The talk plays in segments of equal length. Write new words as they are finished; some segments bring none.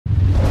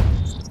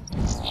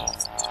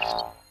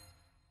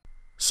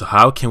So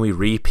how can we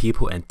read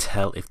people and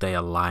tell if they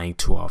are lying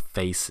to our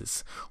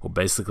faces? Well,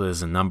 basically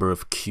there's a number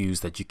of cues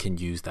that you can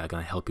use that are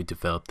going to help you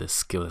develop this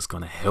skill that's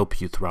going to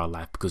help you throughout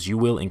life, because you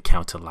will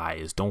encounter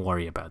liars. Don't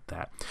worry about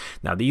that.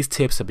 Now, these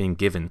tips have been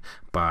given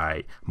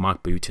by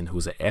Mark Boutin,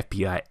 who's an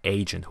FBI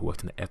agent who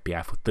worked in the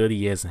FBI for 30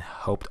 years and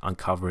helped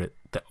uncover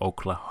the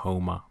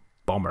Oklahoma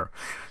bomber.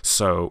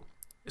 So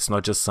it's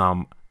not just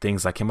some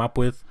things I came up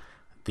with.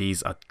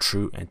 These are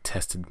true and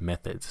tested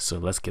methods. So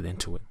let's get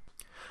into it.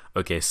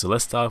 Okay, so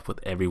let's start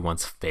with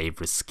everyone's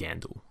favorite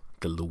scandal,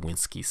 the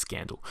Lewinsky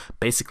scandal.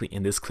 Basically,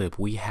 in this clip,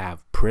 we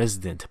have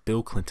President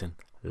Bill Clinton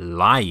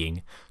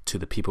lying to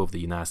the people of the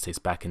United States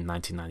back in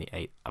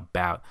 1998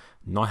 about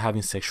not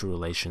having sexual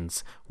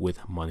relations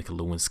with Monica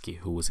Lewinsky,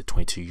 who was a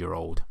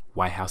 22-year-old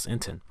White House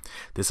intern.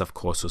 This, of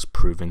course, was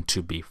proven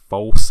to be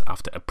false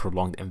after a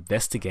prolonged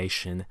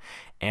investigation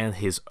and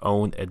his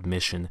own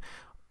admission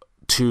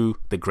to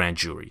the grand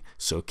jury.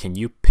 So can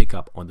you pick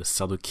up on the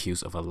subtle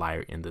cues of a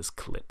liar in this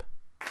clip?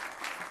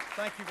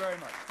 Thank you very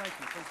much. Thank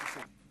you. Please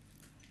proceed.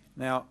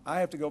 Now,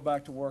 I have to go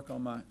back to work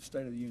on my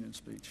State of the Union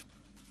speech,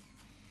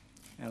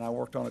 and I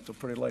worked on it till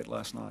pretty late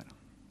last night.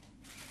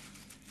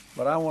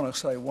 But I want to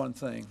say one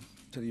thing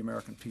to the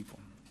American people.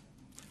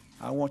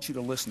 I want you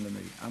to listen to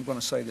me. I'm going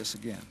to say this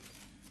again.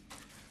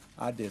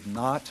 I did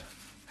not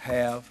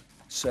have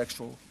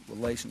sexual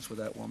relations with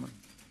that woman,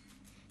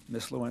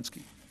 Miss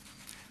Lewinsky.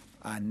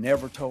 I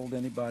never told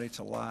anybody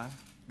to lie,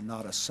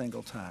 not a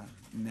single time,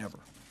 never.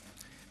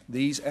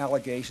 These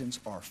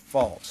allegations are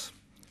false,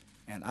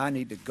 and I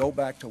need to go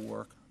back to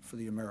work for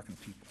the American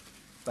people.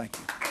 Thank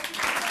you.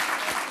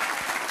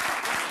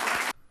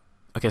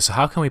 Okay, so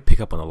how can we pick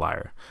up on a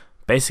liar?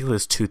 Basically,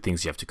 there's two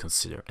things you have to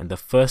consider, and the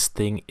first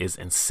thing is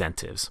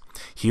incentives.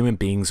 Human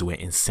beings were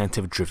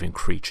incentive-driven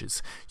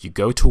creatures. You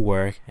go to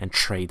work and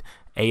trade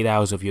 8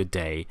 hours of your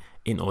day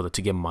in order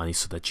to get money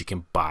so that you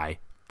can buy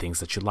things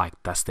that you like.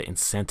 That's the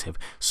incentive.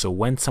 So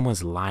when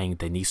someone's lying,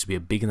 there needs to be a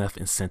big enough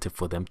incentive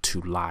for them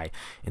to lie.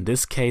 In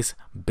this case,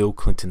 Bill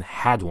Clinton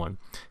had one.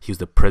 He was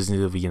the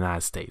president of the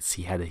United States.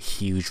 He had a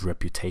huge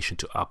reputation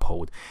to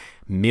uphold.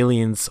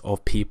 Millions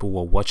of people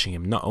were watching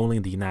him, not only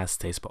in the United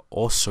States, but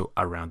also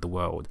around the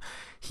world.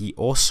 He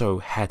also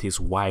had his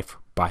wife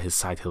by his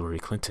side, Hillary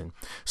Clinton.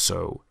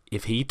 So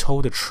if he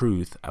told the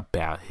truth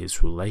about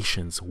his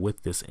relations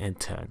with this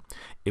intern,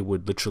 it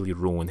would literally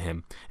ruin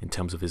him in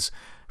terms of his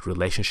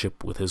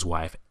relationship with his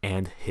wife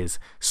and his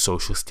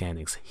social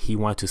standings. He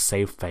wanted to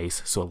save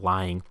face, so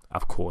lying,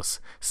 of course,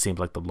 seemed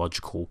like the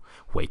logical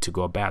way to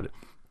go about it.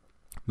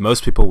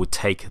 Most people would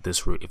take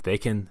this route. If they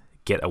can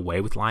get away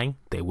with lying,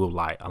 they will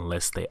lie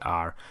unless they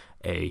are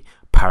a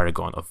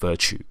paragon of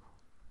virtue.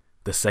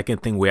 The second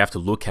thing we have to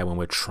look at when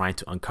we're trying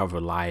to uncover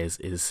liars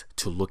is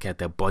to look at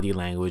their body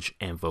language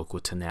and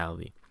vocal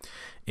tonality.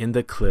 In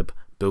the clip,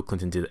 Bill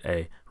Clinton did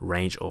a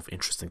range of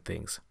interesting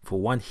things. For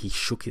one, he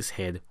shook his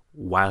head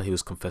while he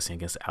was confessing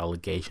against the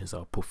allegations that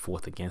were put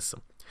forth against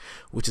him,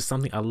 which is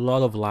something a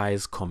lot of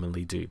liars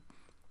commonly do.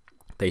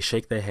 They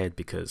shake their head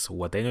because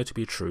what they know to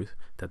be truth,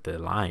 that they're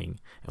lying,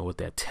 and what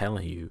they're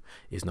telling you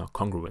is not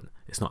congruent,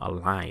 it's not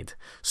aligned.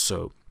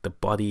 So the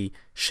body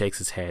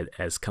shakes its head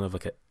as kind of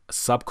like a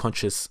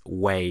subconscious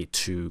way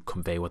to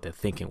convey what they're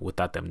thinking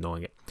without them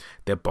knowing it.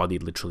 Their body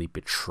literally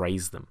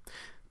betrays them.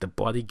 The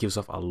body gives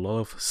off a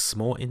lot of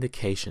small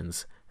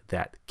indications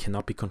that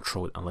cannot be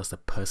controlled unless the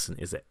person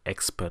is an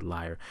expert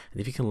liar.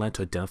 And if you can learn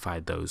to identify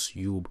those,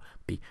 you'll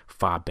be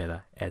far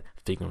better at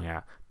figuring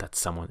out that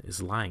someone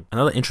is lying.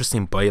 Another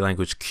interesting body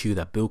language cue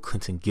that Bill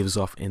Clinton gives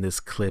off in this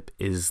clip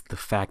is the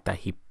fact that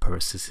he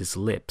purses his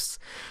lips,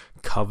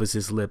 covers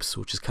his lips,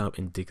 which is kind of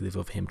indicative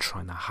of him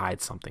trying to hide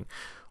something.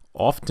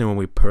 Often when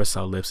we purse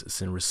our lips,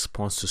 it's in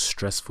response to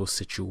stressful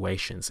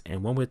situations.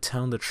 And when we're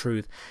telling the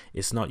truth,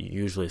 it's not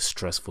usually a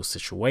stressful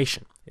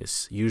situation.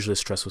 It's usually a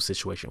stressful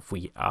situation if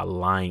we are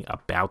lying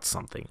about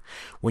something.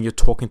 When you're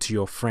talking to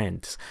your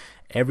friends,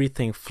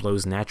 everything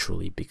flows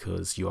naturally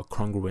because you are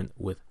congruent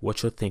with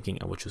what you're thinking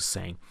and what you're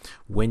saying.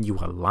 When you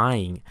are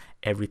lying,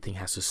 everything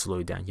has to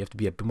slow down. You have to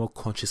be a bit more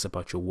conscious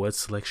about your word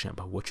selection,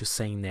 about what you're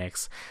saying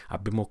next, a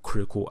bit more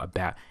critical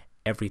about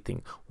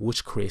everything,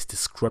 which creates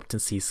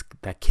discrepancies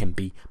that can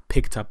be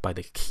picked up by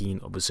the keen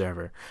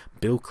observer.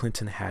 Bill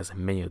Clinton has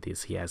many of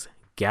these. He has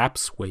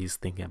gaps where he's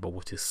thinking about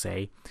what to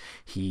say.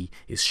 He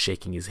is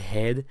shaking his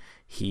head.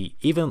 He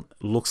even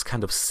looks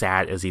kind of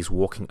sad as he's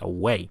walking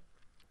away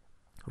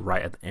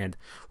right at the end,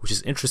 which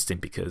is interesting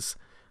because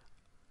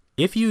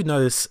if you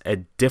notice a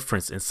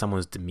difference in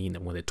someone's demeanor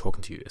when they're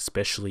talking to you,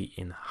 especially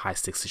in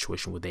high-stakes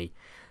situation where they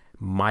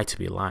might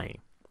be lying,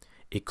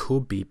 it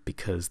could be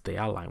because they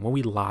are lying. When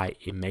we lie,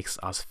 it makes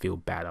us feel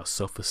bad. Our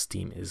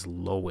self-esteem is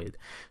lowered.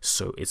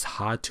 So it's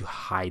hard to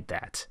hide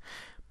that.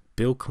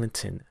 Bill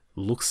Clinton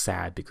looks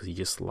sad because he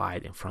just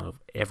lied in front of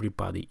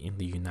everybody in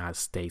the United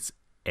States,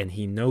 and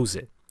he knows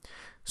it.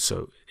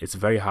 So it's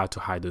very hard to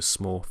hide those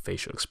small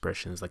facial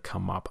expressions that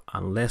come up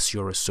unless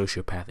you're a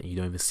sociopath and you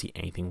don't even see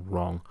anything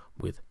wrong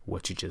with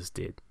what you just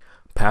did.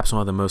 Perhaps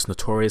one of the most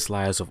notorious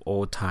liars of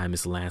all time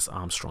is Lance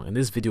Armstrong, and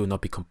this video would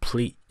not be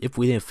complete if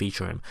we didn't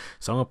feature him.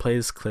 So I'm going to play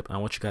this clip, and I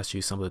want you guys to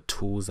use some of the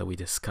tools that we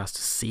discussed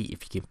to see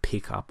if you can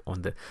pick up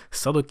on the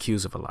subtle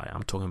cues of a liar.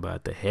 I'm talking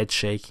about the head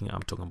shaking,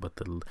 I'm talking about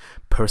the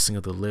pursing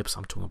of the lips,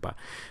 I'm talking about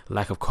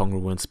lack of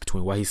congruence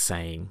between what he's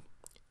saying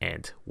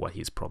and what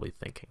he's probably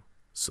thinking.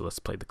 So let's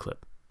play the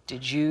clip.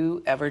 Did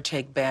you ever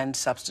take banned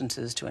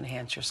substances to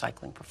enhance your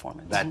cycling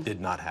performance? That did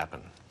not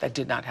happen. That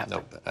did not happen?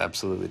 Nope,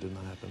 absolutely did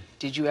not happen.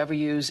 Did you ever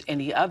use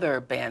any other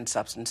banned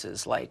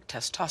substances like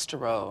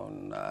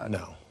testosterone?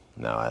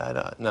 No, I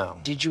don't, no.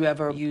 Did you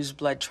ever use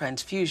blood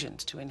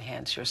transfusions to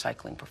enhance your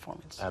cycling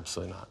performance?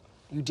 Absolutely not.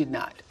 You did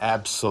not?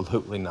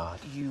 Absolutely not.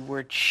 You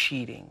were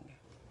cheating?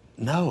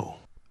 No.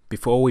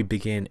 Before we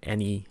begin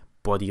any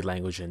body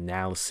language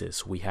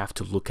analysis, we have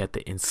to look at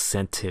the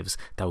incentives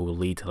that will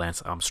lead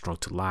Lance Armstrong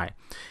to lie.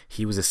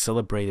 He was a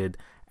celebrated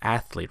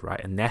athlete,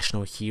 right? A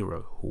national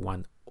hero who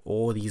won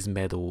all these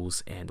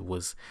medals and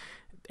was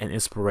an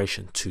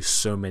inspiration to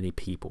so many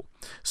people.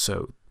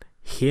 So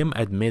him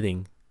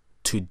admitting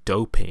to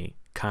doping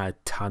kind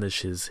of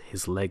tarnishes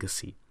his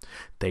legacy.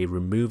 They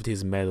removed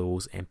his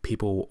medals and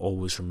people will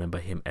always remember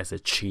him as a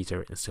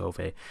cheater instead of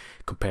a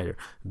competitor.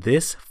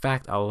 This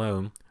fact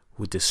alone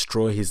would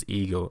destroy his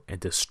ego and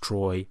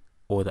destroy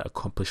all the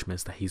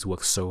accomplishments that he's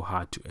worked so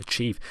hard to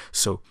achieve.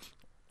 So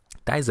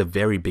that is a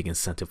very big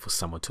incentive for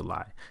someone to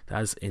lie.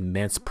 That is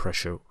immense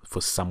pressure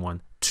for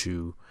someone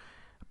to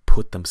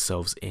put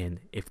themselves in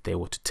if they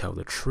were to tell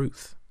the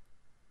truth.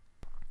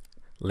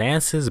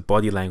 Lance's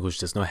body language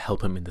does not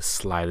help him in the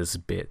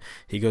slightest bit.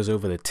 He goes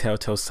over the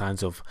telltale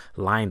signs of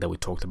lying that we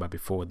talked about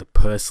before, the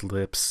pursed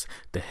lips,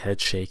 the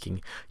head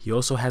shaking. He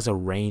also has a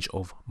range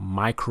of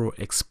micro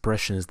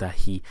expressions that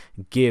he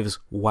gives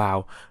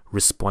while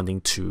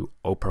responding to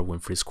Oprah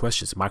Winfrey's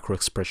questions. Micro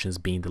expressions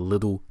being the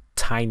little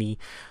tiny,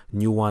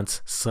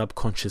 nuanced,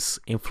 subconscious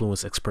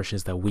influence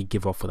expressions that we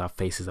give off with our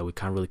faces that we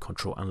can't really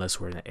control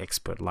unless we're an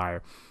expert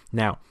liar.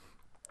 Now,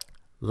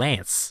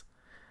 Lance,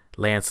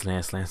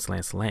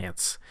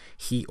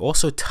 he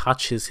also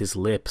touches his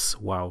lips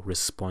while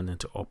responding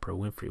to Oprah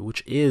Winfrey,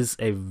 which is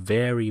a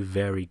very,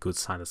 very good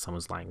sign that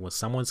someone's lying. When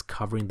someone's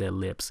covering their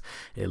lips,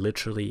 it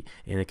literally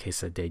indicates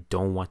that they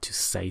don't want to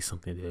say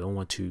something, they don't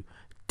want to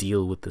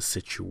deal with the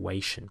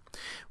situation,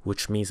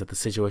 which means that the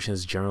situation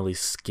is generally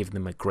giving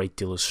them a great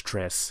deal of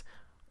stress,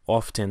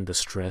 often the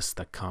stress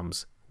that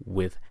comes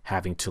with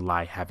having to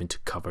lie, having to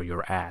cover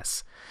your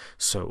ass.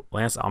 So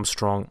Lance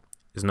Armstrong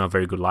is not a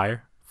very good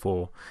liar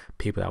for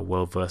people that are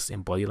well versed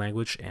in body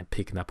language and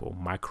picking up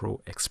on micro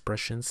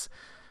expressions.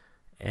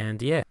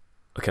 And yeah,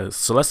 okay,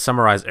 so let's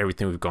summarize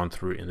everything we've gone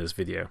through in this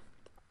video.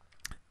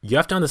 You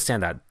have to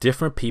understand that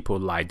different people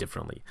lie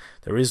differently.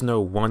 There is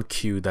no one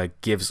cue that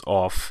gives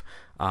off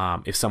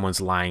if someone's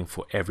lying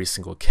for every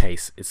single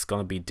case. It's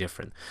going to be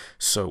different.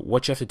 So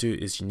what you have to do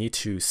is you need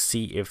to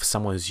see if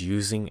someone is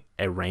using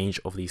a range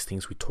of these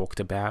things we talked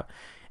about,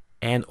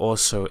 and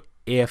also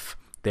if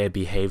their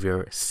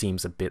behavior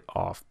seems a bit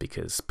off,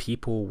 because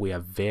people, we are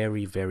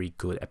very, very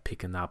good at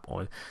picking up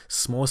on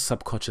small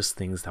subconscious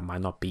things that might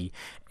not be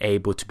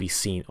able to be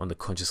seen on the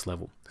conscious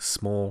level,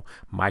 small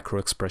micro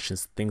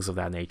expressions, things of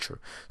that nature.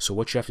 So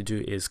what you have to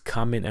do is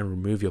come in and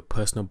remove your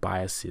personal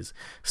biases.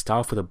 Start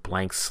off with a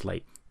blank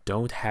slate.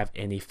 Don't have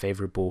any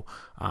favorable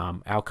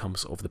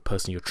outcomes of the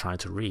person you're trying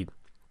to read.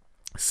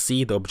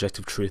 See the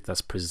objective truth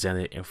that's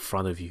presented in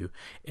front of you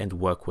and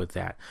work with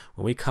that.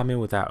 When we come in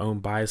with our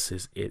own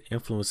biases, it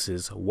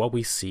influences what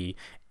we see,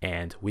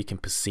 and we can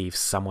perceive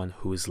someone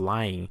who is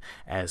lying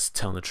as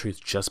telling the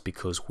truth just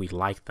because we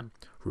like them.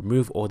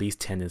 Remove all these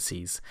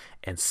tendencies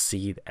and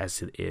see it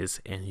as it is,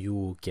 and you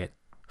will get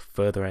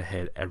further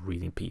ahead at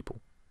reading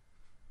people.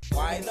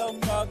 Why the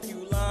fuck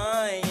you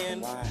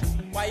lying?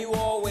 Why you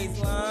always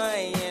lying?